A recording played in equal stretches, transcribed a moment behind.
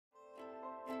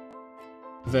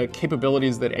The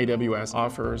capabilities that AWS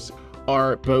offers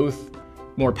are both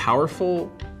more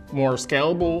powerful, more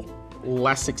scalable,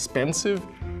 less expensive,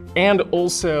 and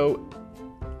also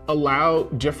allow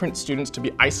different students to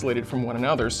be isolated from one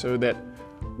another so that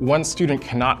one student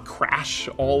cannot crash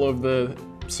all of the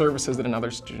services that another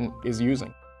student is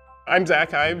using. I'm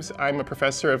Zach Ives. I'm a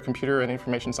professor of computer and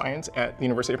information science at the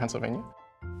University of Pennsylvania.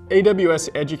 AWS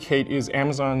Educate is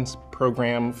Amazon's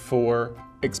program for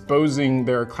exposing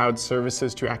their cloud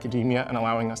services to academia and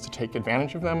allowing us to take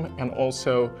advantage of them, and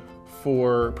also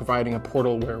for providing a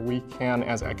portal where we can,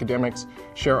 as academics,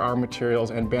 share our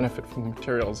materials and benefit from the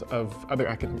materials of other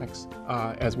academics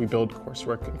as we build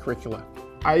coursework and curricula.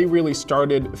 I really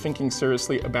started thinking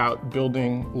seriously about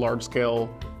building large-scale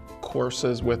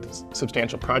courses with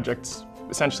substantial projects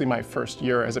essentially my first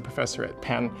year as a professor at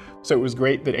Penn. So it was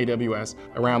great that AWS,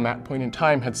 around that point in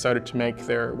time, had started to make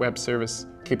their web service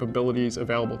capabilities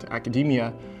available to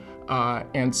academia.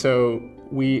 And so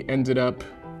we ended up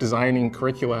designing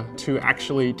curricula to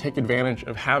actually take advantage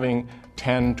of having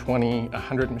 10, 20,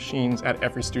 100 machines at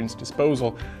every student's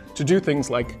disposal to do things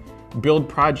like build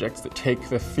projects that take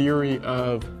the theory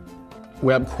of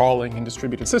web crawling and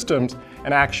distributed systems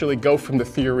and actually go from the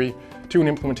theory to an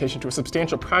implementation to a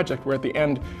substantial project where at the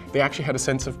end they actually had a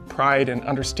sense of pride and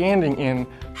understanding in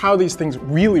how these things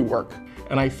really work.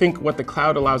 And I think what the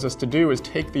cloud allows us to do is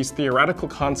take these theoretical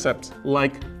concepts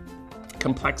like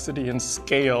complexity and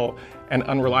scale and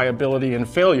unreliability and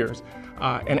failures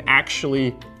and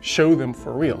actually show them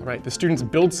for real, right? The students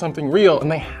build something real and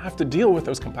they have to deal with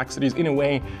those complexities in a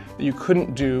way that you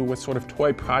couldn't do with sort of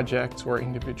toy projects or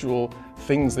individual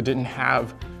things that didn't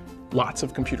have lots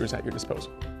of computers at your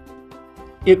disposal.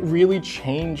 It really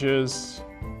changes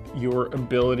your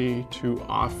ability to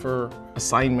offer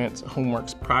assignments,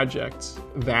 homeworks, projects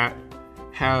that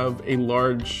have a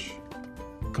large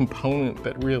component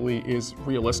that really is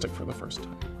realistic for the first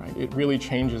time, right? It really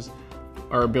changes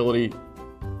our ability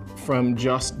from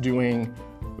just doing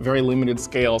very limited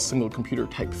scale single computer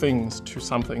type things to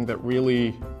something that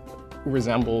really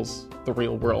resembles the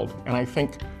real world. And I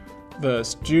think the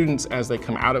students, as they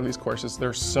come out of these courses,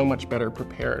 they're so much better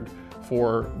prepared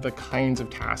for the kinds of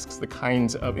tasks, the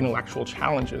kinds of intellectual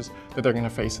challenges that they're going to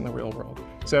face in the real world.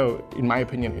 So in my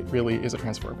opinion, it really is a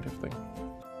transformative thing.